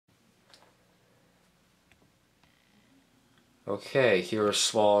Okay, here is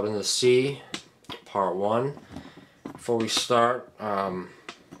Swallowed in the Sea, part 1. Before we start, I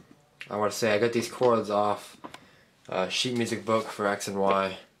want to say I got these chords off a sheet music book for X and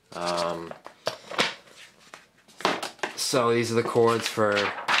Y. So these are the chords for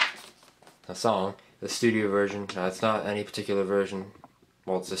a song, the studio version. It's not any particular version.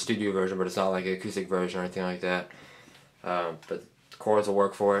 Well, it's a studio version, but it's not like an acoustic version or anything like that. But the chords will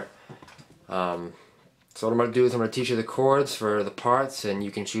work for it. So what I'm going to do is I'm going to teach you the chords for the parts, and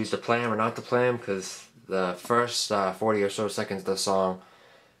you can choose to play them or not to play them, because the first 40 or so seconds of the song,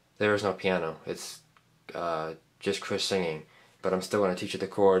 there is no piano. It's just Chris singing. But I'm still going to teach you the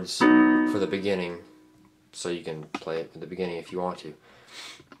chords for the beginning, so you can play it at the beginning if you want to.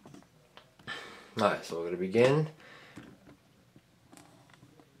 Alright, so we're going to begin.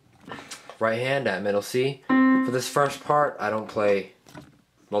 Right hand at middle C. For this first part, I don't play...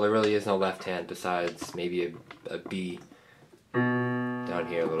 Well, there really is no left hand besides maybe a B down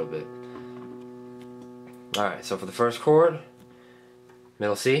here a little bit. Alright, so for the first chord,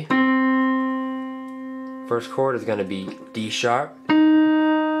 middle C. First chord is going to be D sharp,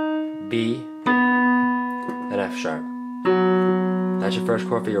 B, and F sharp. That's your first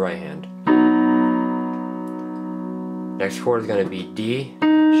chord for your right hand. Next chord is going to be D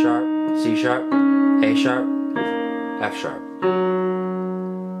sharp, C sharp, A sharp, F sharp.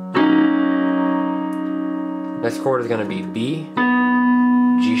 Next chord is going to be B,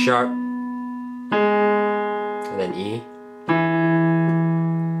 G sharp, and then E.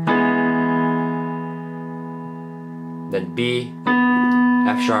 Then B,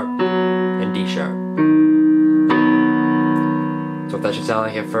 F sharp, and D sharp. So what that should sound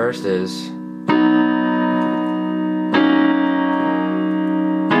like at first is...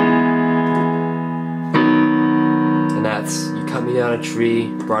 And that's, you cut me down a tree,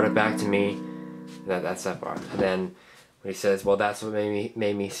 brought it back to me. That's that part. And then when he says, well, that's what made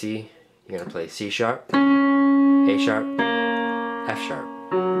me see, you're going to play C sharp, A sharp, F sharp.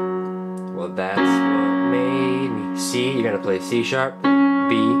 Well, that's what made me see, you're going to play C sharp,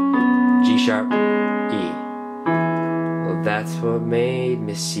 B, G sharp, E. Well, that's what made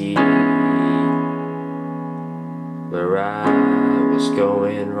me see where I was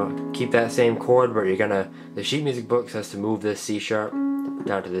going wrong. Keep that same chord, but you're going to, the sheet music book says to move this C sharp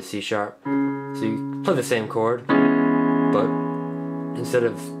down to the C sharp. So you play the same chord, but instead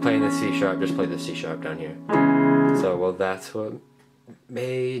of playing the C sharp, just play the C sharp down here. So, well, that's what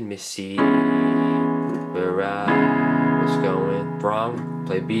made me see where I was going wrong.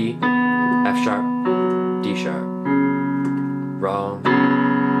 Play B, F sharp, D sharp. Wrong.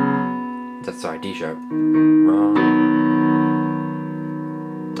 Sorry, D sharp. Wrong.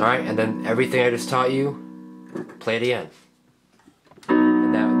 Alright, and then everything I just taught you, play it again.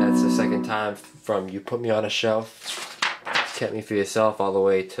 That's the second time, from you put me on a shelf, kept me for yourself, all the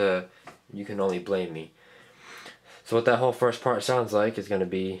way to you can only blame me. So what that whole first part sounds like is going to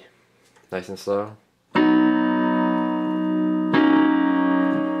be nice and slow.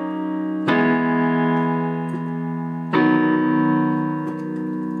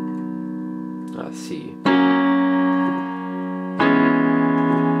 C.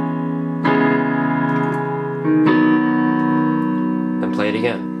 Then play it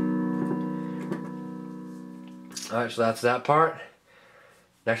again. Alright, so that's that part.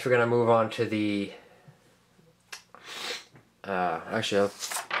 Next we're going to move on to the... actually, I'll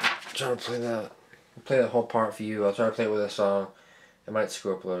try to play that. I'll play that whole part for you. I'll try to play it with a song. It might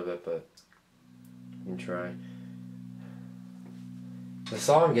screw up a little bit, but you can try. The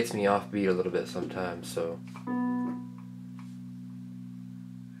song gets me off beat a little bit sometimes, so...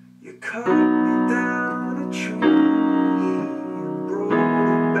 You cut me down a tree and brought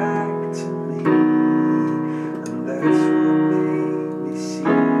it back to me, and that's what made me see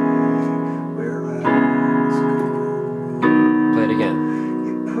where I was going. Play it again.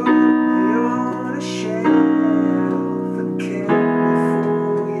 You put me on a shelf and kept me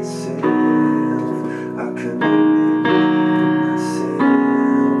for yourself. I can only blame myself.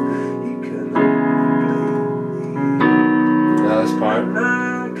 You can only blame me. Now this part.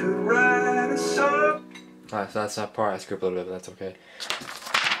 Alright, so that's that part. I screwed up a little bit, but that's okay.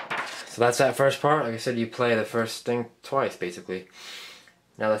 So that's that first part. Like I said, you play the first thing twice, basically.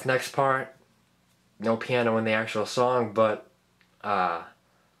 Now this next part, no piano in the actual song, but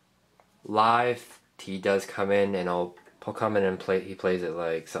live, he does come in, and he'll come in and he plays it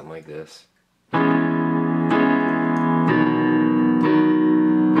like something like this.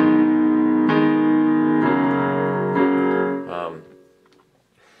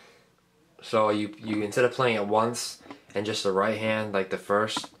 So you instead of playing it once and just the right hand like the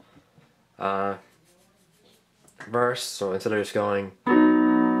first verse, so instead of just going,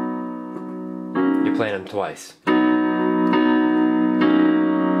 you're playing them twice.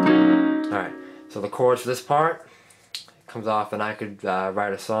 Alright, so the chords for this part comes off, and I could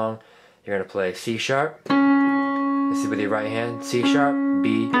write a song. You're going to play C sharp, this is with your right hand, C sharp,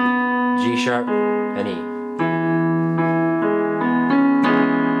 B, G sharp, and E.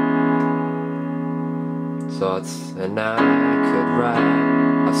 So it's, and now I could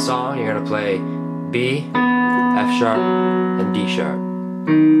write a song. You're going to play B, F sharp, and D sharp.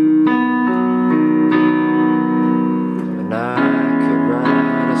 And I could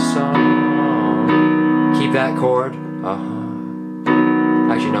write a song. Keep that chord.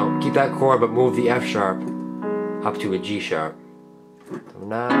 Actually, no. Keep that chord, but move the F sharp up to a G sharp.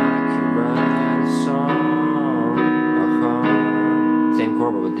 And I could write a song. Same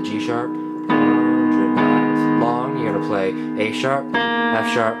chord, but with the G sharp. 100 miles long. You're gonna play A sharp, F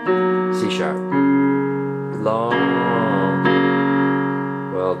sharp, C sharp. Long.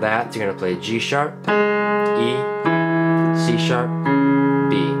 Well, that you're gonna play G sharp, E, C sharp,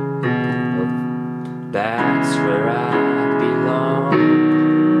 B. That's where I belong.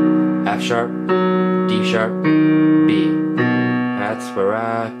 F sharp, D sharp, B. That's where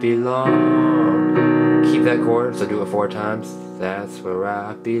I belong. Keep that chord, so do it 4 times. That's where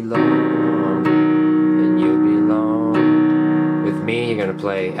I belong, and you belong with me. You're gonna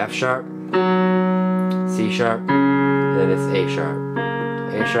play F sharp, C sharp, and then it's A sharp.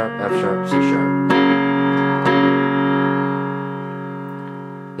 A sharp, F sharp, C sharp.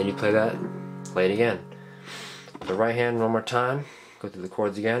 Then you play that, play it again. The right hand one more time, go through the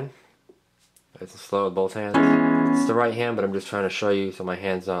chords again. Nice and slow with both hands. It's the right hand, but I'm just trying to show you so my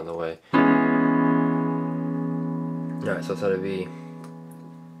hand's not in the way. Alright, so it's gotta be,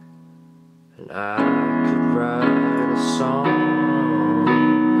 and I could write a song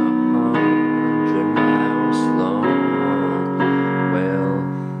 100 miles long. Well,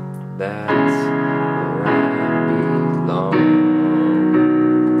 that's where I belong,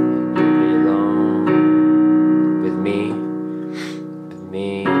 and you belong with me, with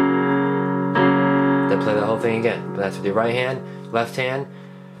me. Then play the whole thing again, but that's with your right hand. Left hand,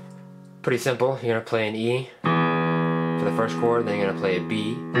 pretty simple. You're gonna play an E for the first chord, then you're going to play a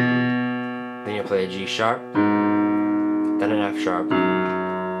B, then you're going to play a G sharp, then an F sharp,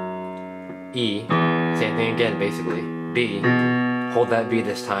 E, same thing again basically, B, hold that B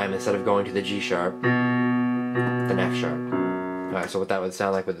this time instead of going to the G sharp, then F sharp. Alright, so what that would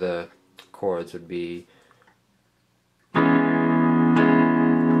sound like with the chords would be B,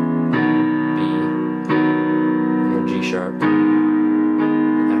 and G sharp, F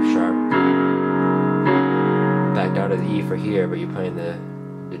sharp, back down to the E for here, but you're playing the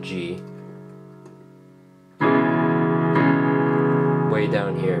G. Way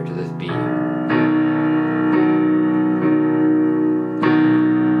down here to this B. Go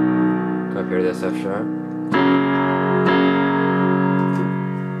up here to this F sharp.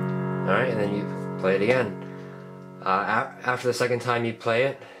 Alright, and then you play it again. After the second time you play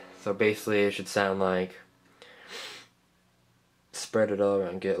it, so basically it should sound like, spread it all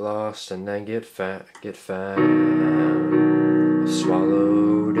around, get lost and then get found,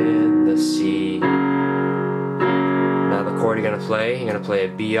 swallowed in the sea. Now the chord you're gonna play a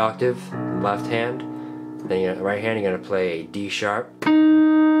B octave, left hand. Then right hand you're gonna play a D sharp,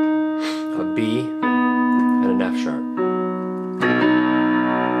 a B, and an F sharp.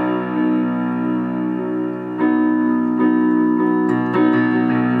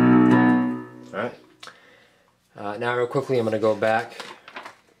 Alright. Now real quickly I'm going to go back.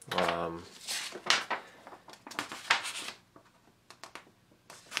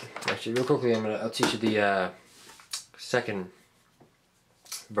 Actually real quickly I'll teach you the second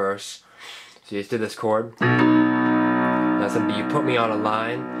verse. So you just did this chord. That's going to be, you put me on a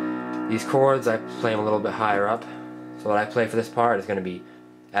line. These chords I play them a little bit higher up. So what I play for this part is going to be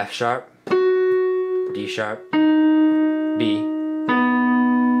F sharp, D sharp, B.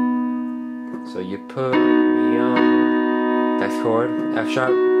 So you put me on, next chord, F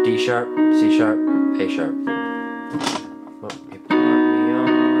sharp, D sharp, C sharp, A sharp. Well, you put me on a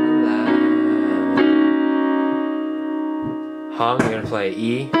line. Hum, you're going to play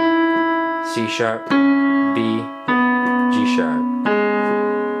E, C sharp, B, G sharp.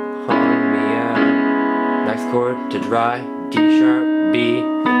 Hum me out. Next chord, to dry, D sharp, B,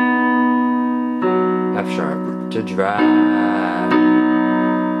 F sharp, to dry.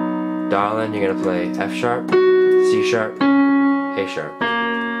 Darling, you're gonna play F sharp, C sharp, A sharp.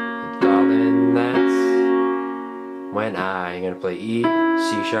 Darling, that's when you're gonna play E,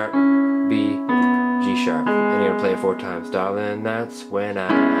 C sharp, B, G sharp. And you're gonna play it 4 times. Darling, that's when I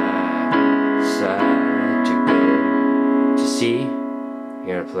decide to go. C, you're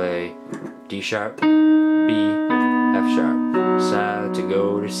gonna play D sharp, B, F sharp. Sad to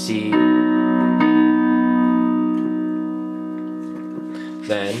go to C.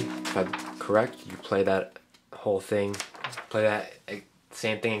 Then, if I'm correct, you play that whole thing, play that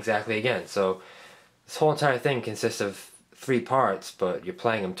same thing exactly again. So this whole entire thing consists of 3 parts, but you're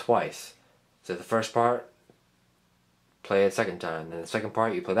playing them twice. So the first part, play it a second time. Then the second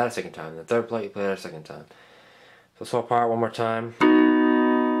part, you play that a second time. Then the third part, you play that a second time. So this whole part one more time.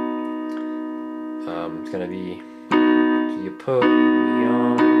 It's gonna be, so you put me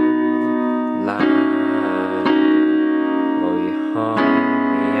on line, oh you hung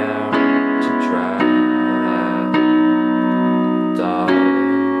me out to dry,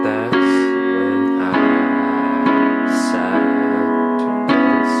 darling, that's when I decided to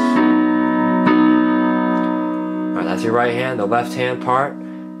miss you. Alright, that's your right hand. The left hand part,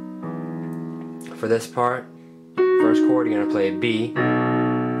 for this part, first chord you're gonna play a B,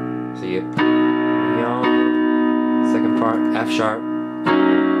 so you second part, F sharp,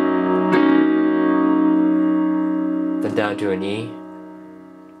 then down to an E.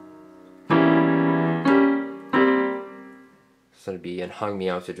 So it'd be and hung me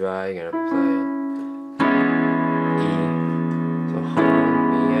out to dry, you're gonna play E. So hung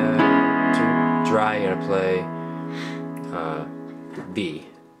me out to dry, you're gonna play B.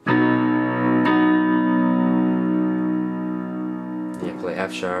 Then you play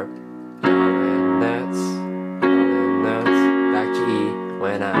F sharp, and that's back to E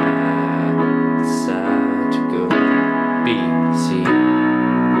when I decide to go B, C.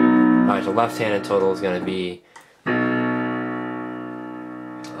 Alright, so left hand in total is going to be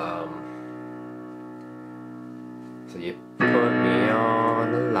so you put me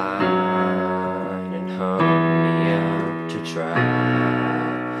on the line and hung me out to dry,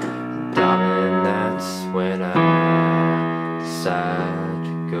 darling, that's when I decide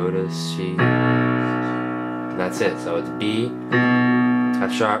to go to C. And that's it. So it's B,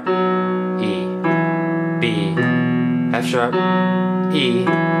 F sharp, E, B, F sharp, E,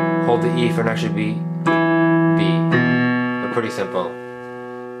 hold the E for an extra B, B. They're pretty simple.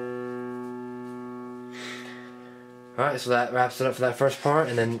 Alright, so that wraps it up for that first part,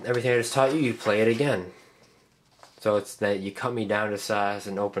 and then everything I just taught you, you play it again. So it's that you cut me down to size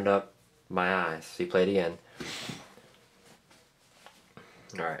and opened up my eyes. So you play it again.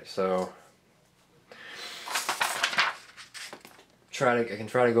 Alright, so I can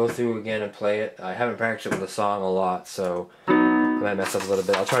try to go through again and play it. I haven't practiced it with the song a lot, so I might mess up a little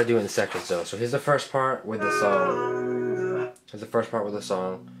bit. I'll try to do it in sections though. So here's the first part with the song. Here's the first part with the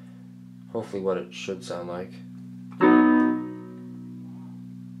song. Hopefully what it should sound like.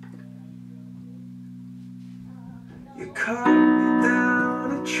 You cut me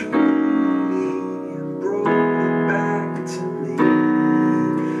down a tree and brought it back to me,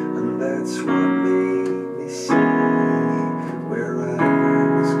 and that's what made me see where I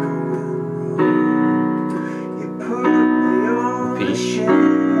was going wrong. You put me on the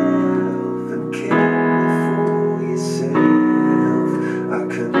shelf and kept me for yourself. I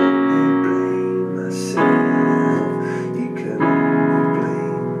can only blame myself. You can only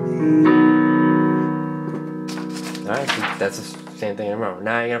blame me. Alright, that's the same thing I remember.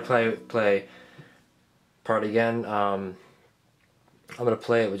 Now you're gonna play part again. I'm gonna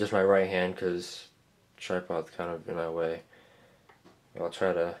play it with just my right hand because tripod's kind of in my way. I'll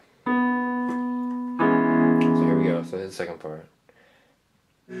try to. So here we go. So here's the second part.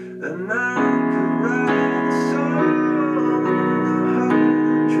 And I could write a song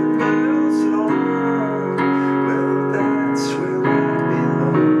 100 miles long. Well, that's where I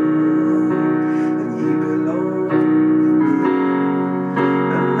belong, and you belong with me.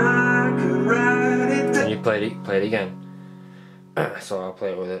 And I could write it down. And you play it again. So I'll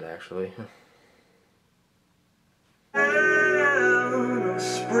play it with it actually. I'll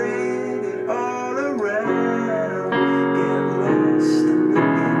spread it all around. Get lost in the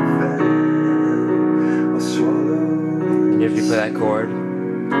big van. I'll swallow And if you play that chord,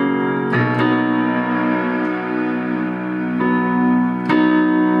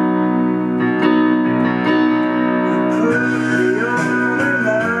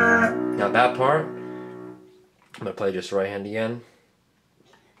 now that part, I'm gonna play just right hand again.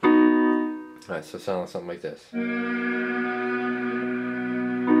 Alright, so it sounds something like this. You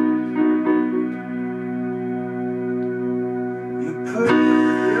put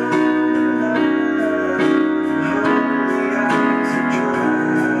me on the line, hung me out to dry.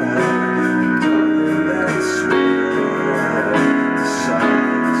 Darling, that's when I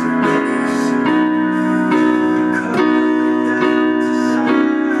decided to miss you. You cut me down to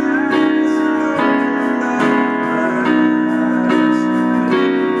size and opened up my eyes.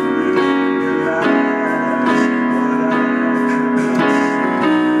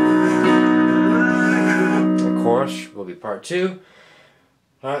 part 2.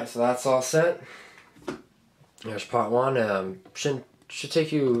 Alright, so that's all set. There's part 1. Should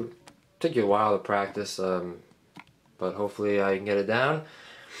take you a while to practice, but hopefully I can get it down.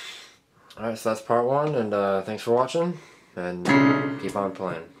 Alright, so that's part 1, and thanks for watching, and keep on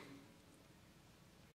playing.